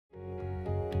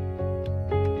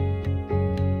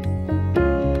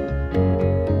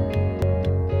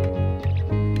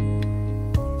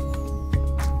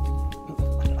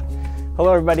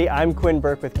Hello everybody, I'm Quinn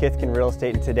Burke with Kithkin Real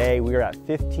Estate, and today we are at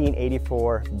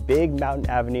 1584 Big Mountain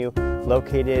Avenue,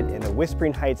 located in the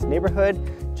Whispering Heights neighborhood,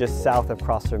 just south of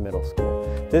Crossroad Middle School.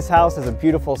 This house is a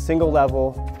beautiful single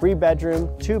level, 3-bedroom,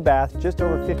 2-bath, just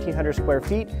over 1,500 square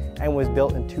feet, and was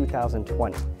built in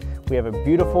 2020. We have a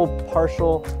beautiful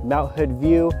partial Mount Hood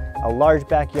view, a large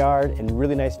backyard, and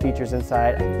really nice features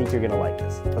inside. I think you're gonna like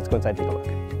this. Let's go inside and take a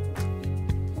look.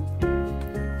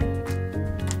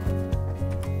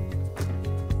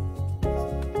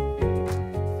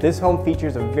 This home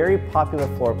features a very popular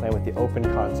floor plan with the open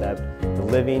concept, the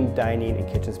living, dining, and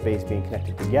kitchen space being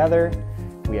connected together.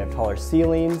 We have taller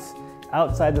ceilings.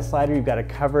 Outside the slider, you've got a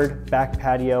covered back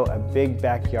patio, a big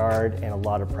backyard, and a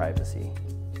lot of privacy.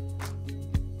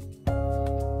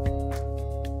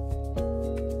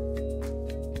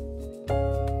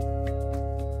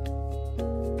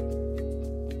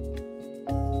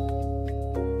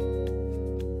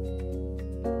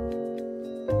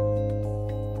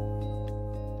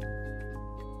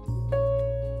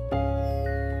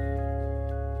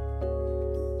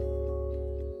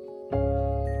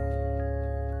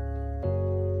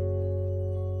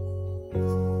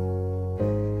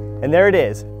 And there it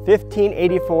is,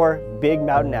 1584 Big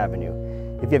Mountain Avenue.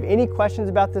 If you have any questions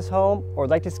about this home or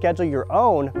would like to schedule your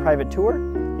own private tour,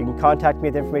 you can contact me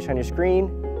at the information on your screen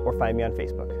or find me on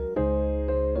Facebook.